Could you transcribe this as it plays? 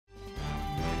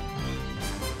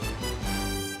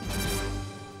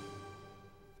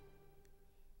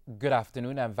Good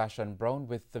afternoon, I'm Vashan Brown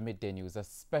with the Midday News. A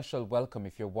special welcome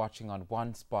if you're watching on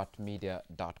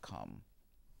onespotmedia.com.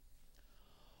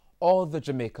 All the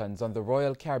Jamaicans on the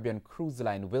Royal Caribbean cruise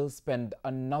line will spend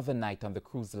another night on the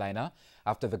cruise liner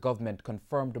after the government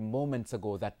confirmed moments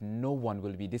ago that no one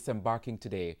will be disembarking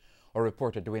today. Our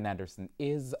reporter Dwayne Anderson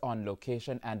is on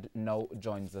location and now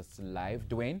joins us live.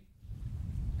 Dwayne?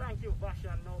 Thank you,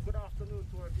 Vashan. Now, good afternoon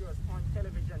to our viewers on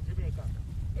television Jamaica.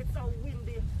 It's a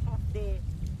windy, hot day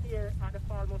here at the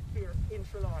Falmouth Pier in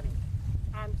Trelawney.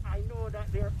 And I know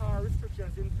that there are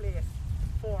restrictions in place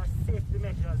for safety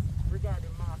measures regarding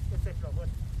masks, etc. But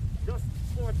just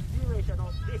for the duration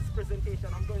of this presentation,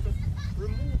 I'm going to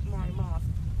remove my mask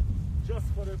just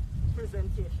for the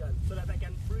presentation so that I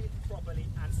can breathe properly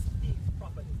and speak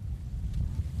properly.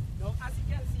 Now, as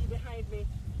you can see behind me,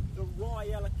 the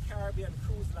Royal Caribbean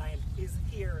Cruise Line is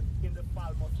here in the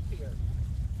Falmouth Pier.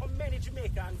 For many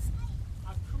Jamaicans,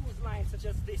 a cruise line such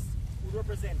as this would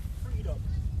represent freedom.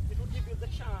 It would give you the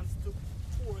chance to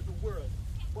tour the world.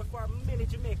 But for many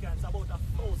Jamaicans, about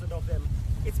 1,000 of them,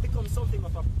 it's become something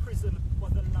of a prison for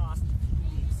the last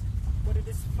few weeks. But it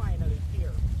is finally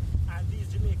here. And these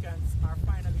Jamaicans are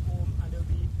finally home and they'll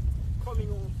be coming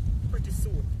home pretty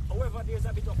soon. However, there's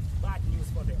a bit of bad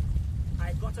news for them.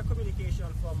 I got a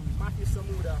communication from Matthew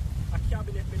Samuda, a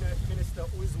cabinet minister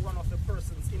who is one of the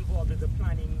persons involved in the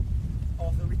planning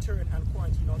of the return and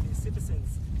quarantine of these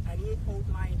citizens. And he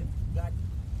outlined that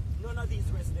none of these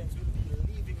residents will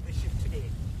be leaving the ship today.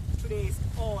 Today is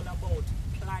all about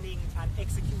planning and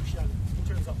execution in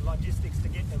terms of logistics to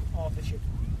get them off the ship.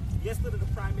 Yesterday,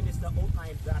 the Prime Minister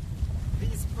outlined that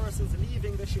these persons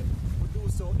leaving the ship would do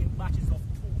so in batches of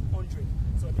 200.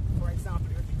 So, for example,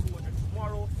 there will be 200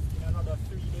 tomorrow. In another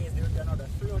 3 days, there will be another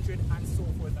 300, and so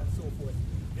forth and so forth.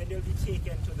 Then they'll be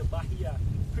taken to the Bahia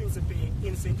Principe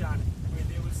in St. Anne, where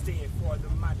they will stay for the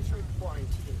mandatory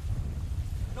quarantine.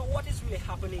 Now, what is really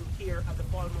happening here at the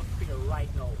Falmouth Pier right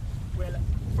now? Well,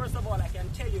 first of all, I can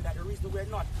tell you that the reason we're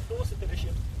not closer to the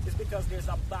ship is because there's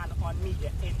a ban on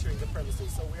media entering the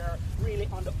premises. So we are really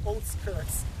on the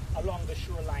outskirts along the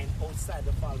shoreline outside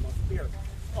the Falmouth Pier.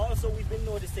 Also, we've been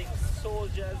noticing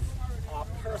soldiers,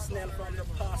 personnel from the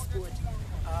passport,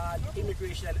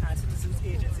 immigration and citizens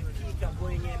agency PICA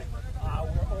going in.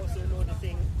 We're also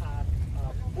noticing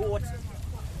boat,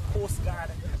 Coast Guard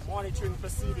monitoring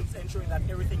proceedings, ensuring that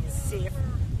everything is safe.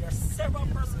 There are several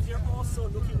persons here also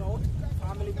looking out,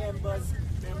 family members,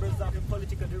 members of the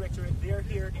political directorate. They're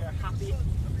here, they're happy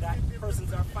that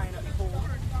persons are finally home.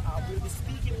 We'll be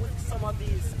speaking with some of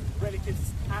these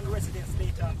relatives and residents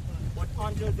later, but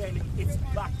until then, it's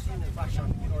back to you,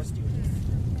 Vashan, in our studios.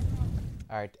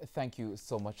 All right, thank you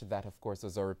so much. That, of course,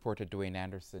 was our reporter Dwayne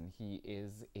Anderson. He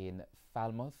is in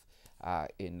Falmouth,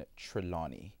 in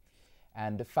Trelawney.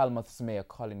 And Falmouth's Mayor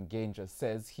Colin Ganger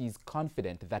says he's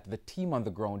confident that the team on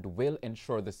the ground will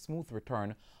ensure the smooth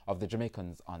return of the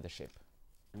Jamaicans on the ship.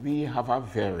 We have a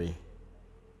very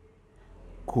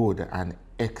good and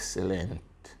excellent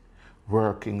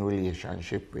working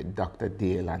relationship with Dr.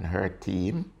 Dale and her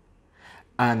team,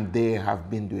 and they have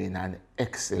been doing an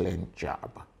excellent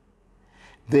job.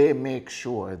 They make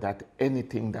sure that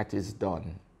anything that is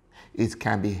done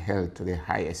can be held to the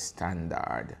highest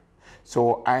standard.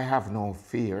 So I have no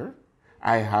fear,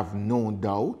 I have no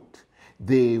doubt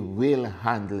they will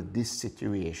handle this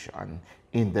situation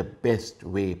in the best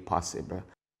way possible.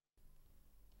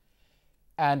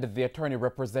 And the attorney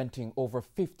representing over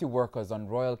 50 workers on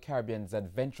Royal Caribbean's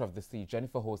Adventure of the Sea,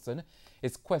 Jennifer Hosen,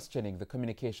 is questioning the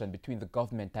communication between the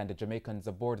government and the Jamaicans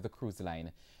aboard the cruise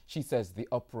line. She says the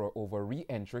uproar over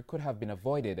re-entry could have been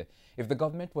avoided if the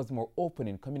government was more open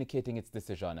in communicating its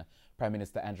decision. Prime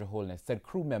Minister Andrew Holness said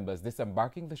crew members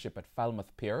disembarking the ship at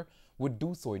Falmouth Pier would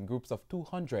do so in groups of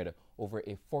 200 over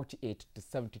a 48 to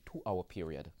 72-hour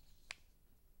period.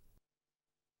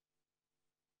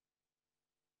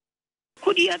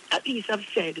 Could he at least have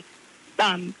said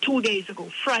 2 days ago,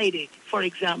 Friday, for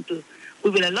example,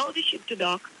 we will allow the ship to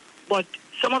dock, but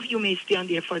some of you may stay on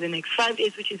there for the next 5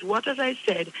 days, which is what, as I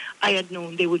said, I had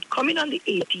known. They would come in on the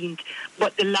 18th,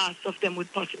 but the last of them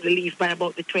would possibly leave by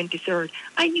about the 23rd.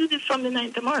 I knew this from the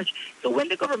 9th of March. So when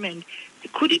the government,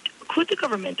 could the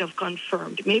government have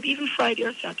confirmed, maybe even Friday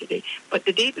or Saturday, but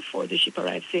the day before the ship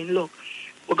arrived, saying, look,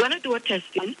 we're going to do a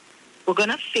testing, we're going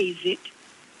to phase it,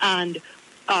 and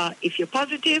if you're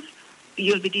positive,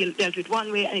 you'll be dealt with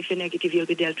one way, and if you're negative, you'll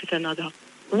be dealt with another.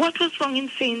 What was wrong in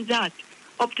saying that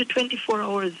up to 24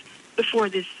 hours before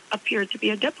this appeared to be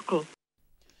a debacle?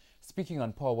 Speaking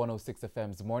on Power 106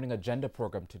 FM's Morning Agenda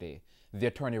program today, the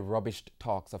attorney rubbished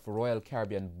talks of Royal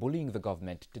Caribbean bullying the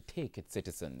government to take its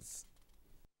citizens.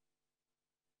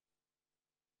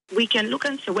 we can look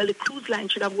and say, well, the cruise line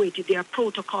should have waited. There are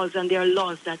protocols and there are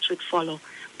laws that should follow.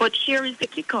 But here is the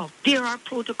kicker. There are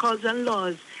protocols and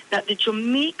laws that the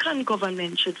Jamaican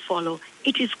government should follow.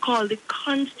 It is called the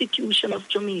Constitution of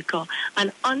Jamaica.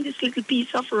 And on this little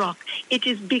piece of rock, it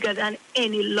is bigger than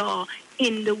any law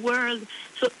in the world.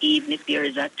 So even if there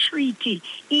is a treaty,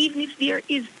 even if there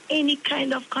is any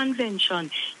kind of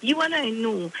convention, you and I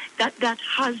know that that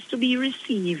has to be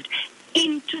received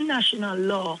international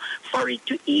law for it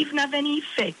to even have any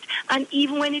effect. And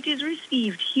even when it is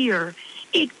received here,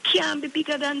 it can be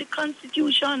bigger than the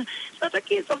Constitution. It's not a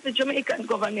case of the Jamaican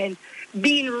government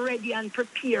being ready and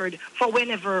prepared for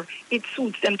whenever it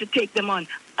suits them to take them on.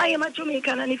 I am a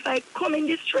Jamaican, and if I come in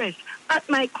distress at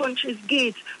my country's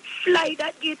gates, fly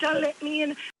that gate and let me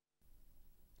in.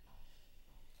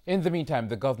 In the meantime,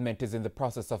 the government is in the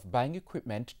process of buying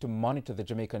equipment to monitor the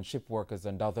Jamaican ship workers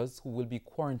and others who will be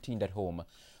quarantined at home.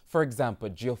 For example,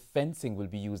 geofencing will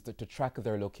be used to track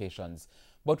their locations.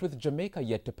 But with Jamaica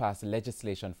yet to pass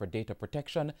legislation for data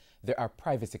protection, there are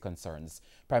privacy concerns.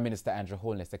 Prime Minister Andrew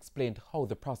Holness explained how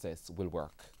the process will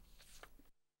work.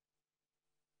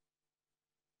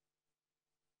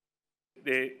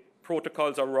 The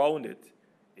protocols around it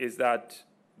is that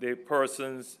the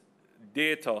person's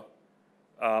data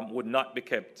would not be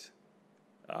kept.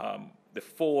 The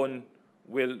phone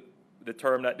will, the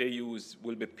term that they use,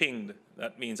 will be pinged.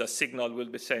 That means a signal will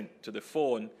be sent to the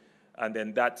phone, and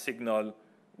then that signal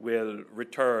will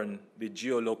return the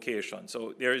geolocation.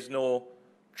 So there is no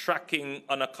tracking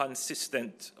on a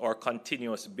consistent or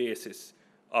continuous basis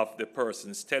of the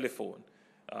person's telephone,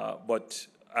 but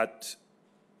at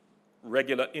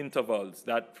regular intervals,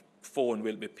 that phone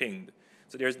will be pinged.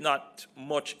 So there's not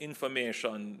much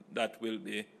information that will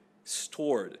be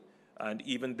stored. And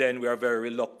even then, we are very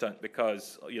reluctant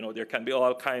because, there can be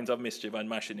all kinds of mischief and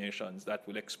machinations that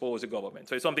will expose the government.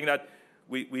 So it's something that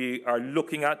we are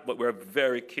looking at, but we're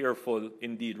very careful,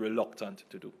 indeed reluctant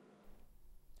to do.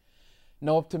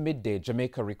 Now up to midday,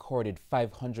 Jamaica recorded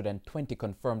 520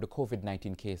 confirmed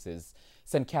COVID-19 cases.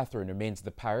 St. Catherine remains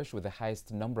the parish with the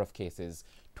highest number of cases,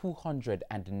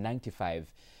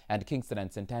 295, and Kingston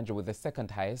and St. Andrew with the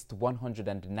second highest,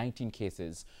 119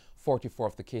 cases. 44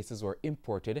 of the cases were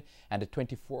imported and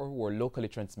 24 were locally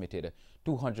transmitted.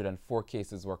 204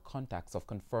 cases were contacts of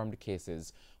confirmed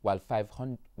cases, while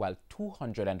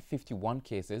 251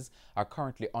 cases are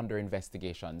currently under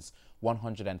investigations.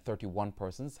 131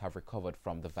 persons have recovered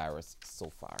from the virus so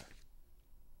far.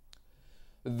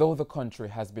 Though the country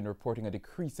has been reporting a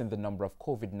decrease in the number of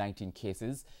COVID-19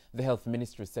 cases, the Health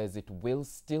Ministry says it will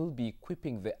still be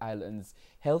equipping the island's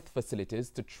health facilities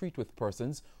to treat with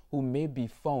persons who may be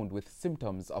found with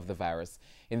symptoms of the virus.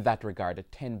 In that regard,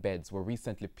 10 beds were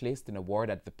recently placed in a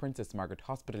ward at the Princess Margaret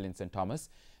Hospital in St.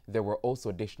 Thomas. There were also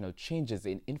additional changes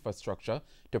in infrastructure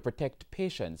to protect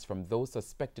patients from those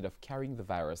suspected of carrying the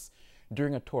virus.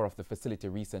 During a tour of the facility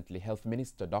recently, Health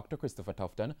Minister Dr. Christopher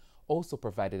Tufton also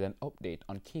provided an update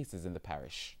on cases in the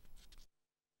parish.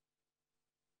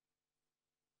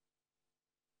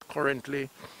 Currently,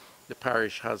 the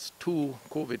parish has 2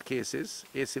 COVID cases,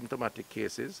 asymptomatic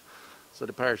cases, so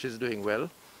the parish is doing well.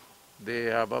 They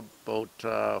have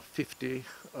about 50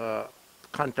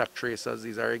 contact tracers.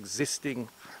 These are existing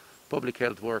public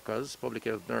health workers, public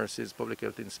health nurses, public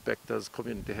health inspectors,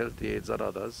 community health aides and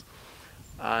others.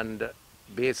 And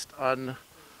based on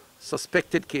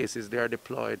suspected cases, they are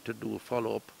deployed to do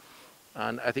follow-up.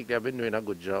 And I think they have been doing a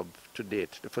good job to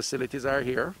date. The facilities are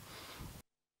here.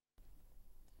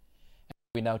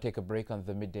 We now take a break on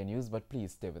the midday news, but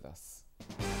please stay with us.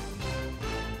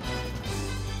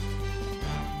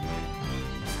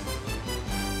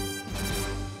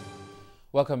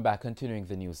 Welcome back. Continuing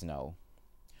the news now.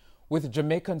 With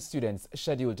Jamaican students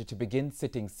scheduled to begin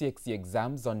sitting CXC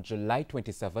exams on July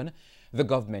 27, the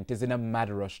government is in a mad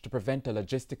rush to prevent a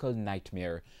logistical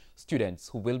nightmare. Students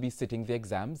who will be sitting the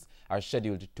exams are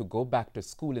scheduled to go back to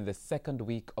school in the second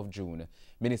week of June.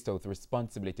 Minister with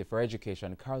responsibility for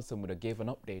education, Carl Samuda, gave an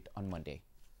update on Monday.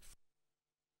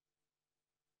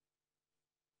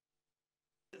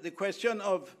 The question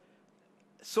of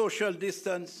social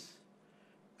distance,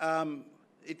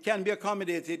 it can be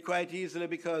accommodated quite easily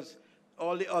because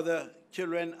all the other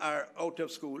children are out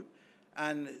of school,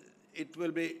 and it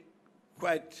will be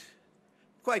quite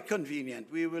convenient.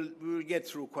 We will get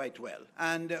through quite well.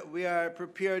 And we are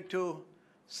prepared to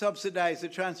subsidize the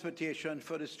transportation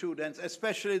for the students,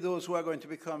 especially those who are going to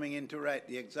be coming in to write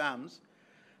the exams.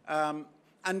 And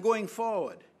going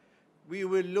forward, we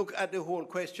will look at the whole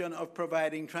question of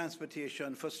providing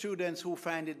transportation for students who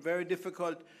find it very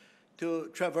difficult to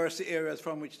traverse the areas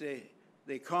from which they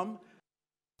come.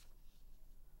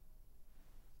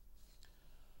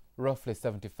 Roughly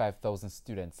 75,000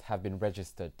 students have been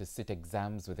registered to sit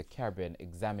exams with the Caribbean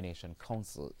Examination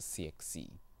Council,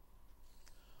 CXC.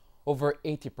 Over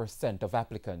 80% of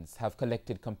applicants have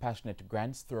collected compassionate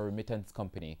grants through a remittance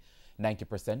company.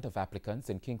 90% of applicants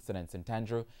in Kingston and St.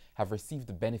 Andrew have received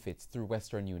the benefits through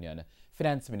Western Union.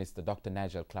 Finance Minister Dr.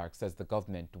 Nigel Clark says the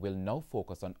government will now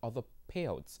focus on other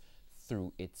payouts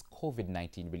through its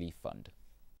COVID-19 relief fund.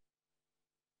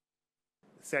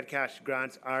 Said cash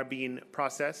grants are being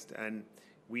processed, and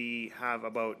we have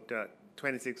about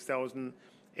 26,000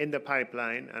 in the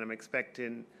pipeline, and I'm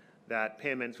expecting that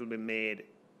payments will be made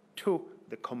to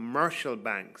the commercial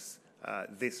banks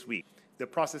this week. The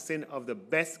processing of the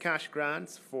best cash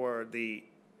grants for the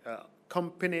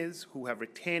companies who have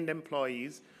retained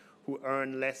employees who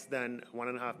earn less than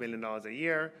 $1.5 million a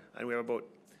year, and we have about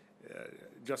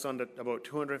just under about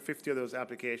 250 of those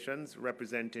applications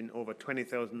representing over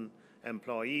 20,000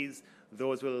 employees.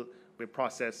 Those will be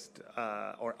processed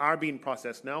or are being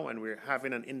processed now, and we're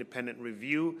having an independent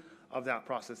review of that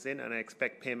processing, and I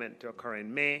expect payment to occur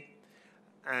in May.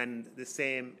 And the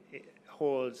same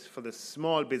holds for the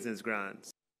small business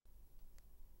grants.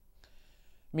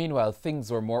 Meanwhile,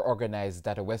 things were more organized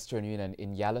at a Western Union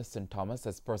in Yala St. Thomas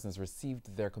as persons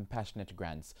received their compassionate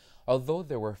grants. Although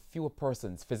there were fewer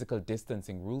persons, physical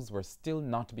distancing rules were still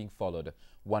not being followed.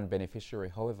 One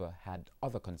beneficiary, however, had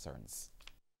other concerns.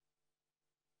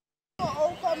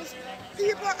 How comes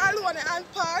people alone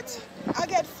and part, I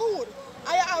get food.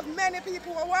 I have many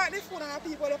people who want the food and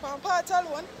people up on part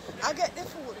alone, I get the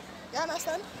food. You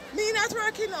understand? Me not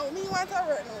working now, me want to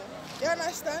work now. You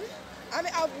understand? I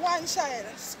have one child,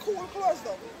 school closed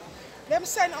up. Them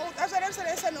send out, after them say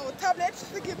they send out tablets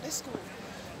to give the school.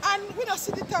 And we don't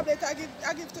see the tablet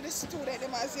I give to the student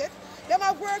them as yet. Them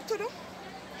have work to do.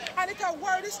 And it will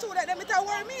worry the student, them it will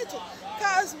worry me too.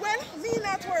 Because when me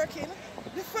not working,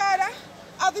 the father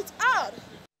have it hard.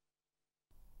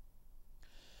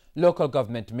 Local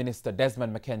Government Minister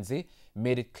Desmond McKenzie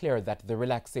made it clear that the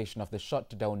relaxation of the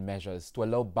shutdown measures to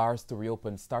allow bars to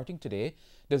reopen starting today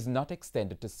does not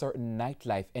extend to certain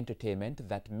nightlife entertainment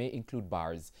that may include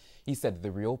bars. He said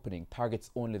the reopening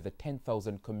targets only the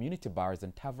 10,000 community bars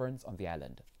and taverns on the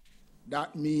island.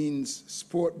 That means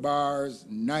sport bars,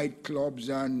 nightclubs,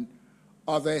 and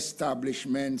other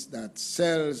establishments that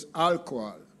sells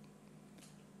alcohol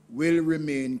will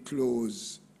remain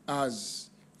closed as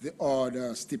the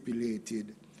order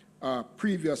stipulated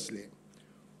previously.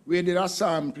 We did a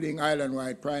sampling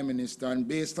island-wide, Prime Minister, and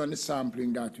based on the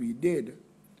sampling that we did,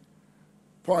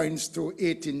 points to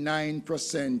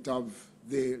 89% of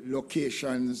the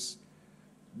locations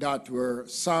that were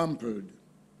sampled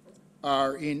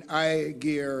are in high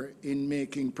gear in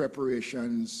making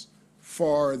preparations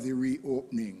for the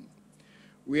reopening.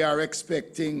 We are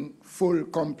expecting full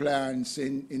compliance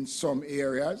in some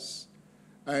areas.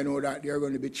 I know that there are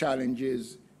going to be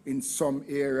challenges in some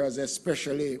areas,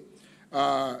 especially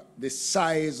the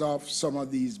size of some of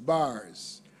these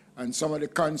bars. And some of the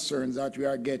concerns that we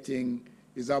are getting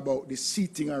is about the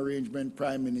seating arrangement,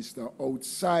 Prime Minister,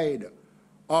 outside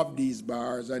of these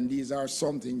bars, and these are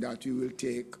something that we will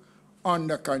take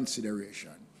under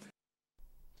consideration.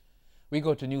 We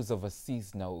go to news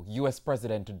overseas now. U.S.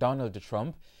 President Donald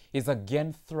Trump is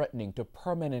again threatening to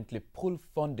permanently pull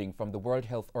funding from the World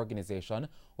Health Organization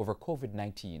over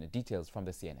COVID-19. Details from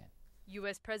the CNN.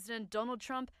 U.S. President Donald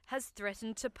Trump has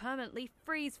threatened to permanently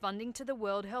freeze funding to the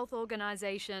World Health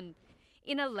Organization.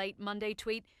 In a late Monday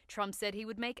tweet, Trump said he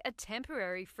would make a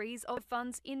temporary freeze of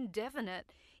funds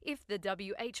indefinite if the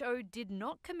WHO did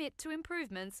not commit to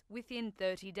improvements within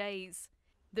 30 days.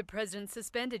 The president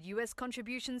suspended U.S.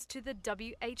 contributions to the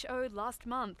WHO last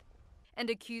month and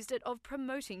accused it of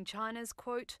promoting China's,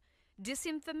 quote,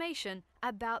 disinformation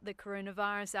about the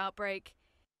coronavirus outbreak.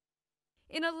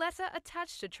 In a letter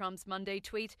attached to Trump's Monday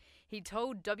tweet, he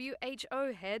told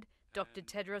WHO head Dr.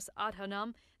 Tedros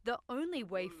Adhanom the only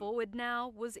way forward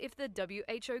now was if the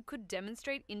WHO could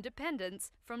demonstrate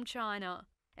independence from China,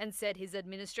 and said his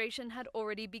administration had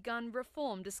already begun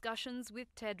reform discussions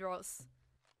with Tedros.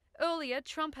 Earlier,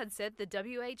 Trump had said the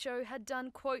WHO had done,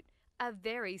 quote, a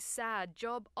very sad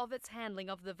job of its handling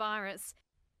of the virus.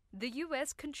 The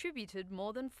US contributed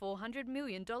more than $400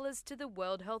 million to the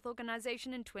World Health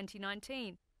Organization in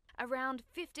 2019, around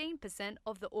 15%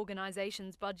 of the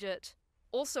organization's budget.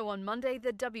 Also on Monday,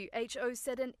 the WHO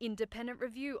said an independent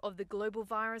review of the global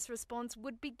virus response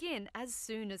would begin as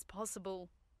soon as possible.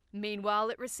 Meanwhile,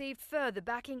 it received further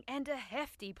backing and a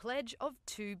hefty pledge of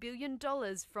 $2 billion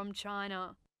from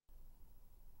China.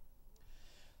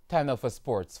 Time now for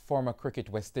sports. Former Cricket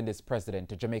West Indies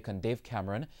president, Jamaican Dave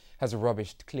Cameron, has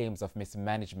rubbished claims of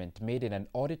mismanagement made in an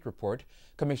audit report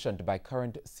commissioned by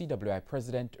current CWI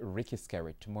president Ricky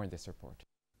Skerritt. More in this report.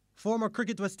 Former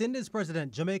Cricket West Indies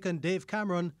president, Jamaican Dave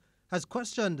Cameron, has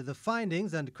questioned the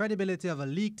findings and credibility of a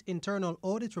leaked internal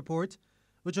audit report,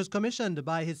 which was commissioned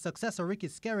by his successor Ricky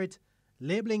Skerritt,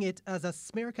 labeling it as a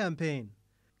smear campaign.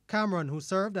 Cameron, who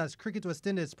served as Cricket West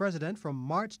Indies president from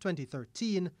March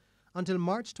 2013 until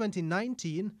March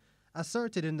 2019,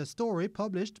 asserted in the story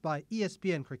published by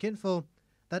ESPN Cricinfo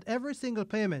that every single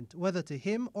payment, whether to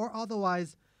him or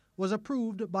otherwise, was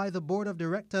approved by the board of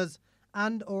directors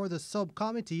and or the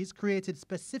subcommittees created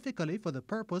specifically for the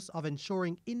purpose of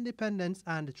ensuring independence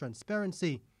and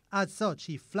transparency. As such,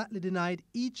 he flatly denied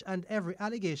each and every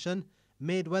allegation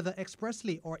made whether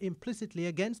expressly or implicitly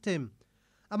against him.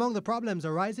 Among the problems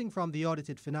arising from the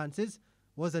audited finances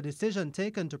was a decision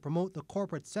taken to promote the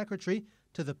corporate secretary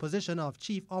to the position of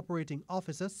Chief Operating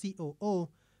Officer (COO)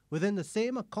 within the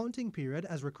same accounting period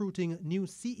as recruiting new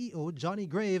CEO Johnny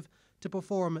Grave to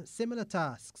perform similar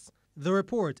tasks. The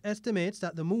report estimates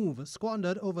that the move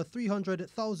squandered over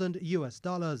 $300,000 US.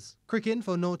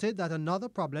 Cricinfo noted that another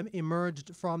problem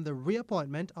emerged from the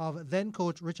reappointment of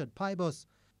then-coach Richard Pybus.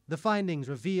 The findings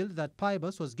revealed that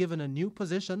Pybus was given a new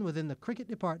position within the cricket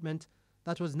department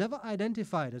that was never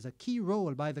identified as a key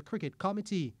role by the cricket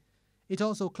committee. It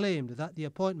also claimed that the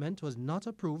appointment was not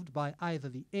approved by either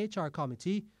the HR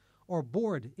committee or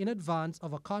board in advance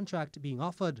of a contract being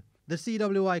offered. The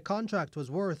CWI contract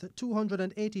was worth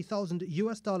 $280,000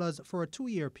 US for a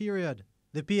 2-year period.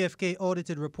 The PFK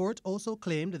audited report also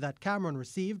claimed that Cameron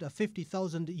received a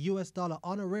 $50,000 US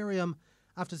honorarium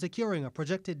after securing a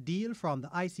projected deal from the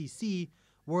ICC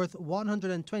worth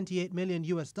 $128 million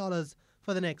US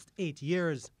for the next 8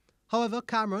 years. However,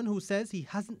 Cameron, who says he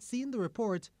hasn't seen the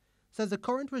report, says the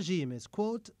current regime is,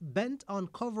 quote, bent on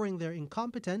covering their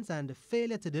incompetence and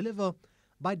failure to deliver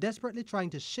by desperately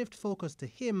trying to shift focus to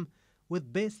him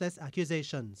with baseless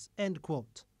accusations, end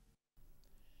quote.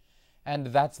 And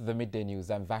that's the Midday News.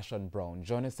 I'm Vashon Brown.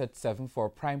 Join us at 7 for a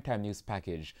primetime news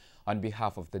package. On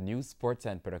behalf of the news, sports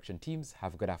and production teams,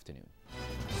 have a good afternoon.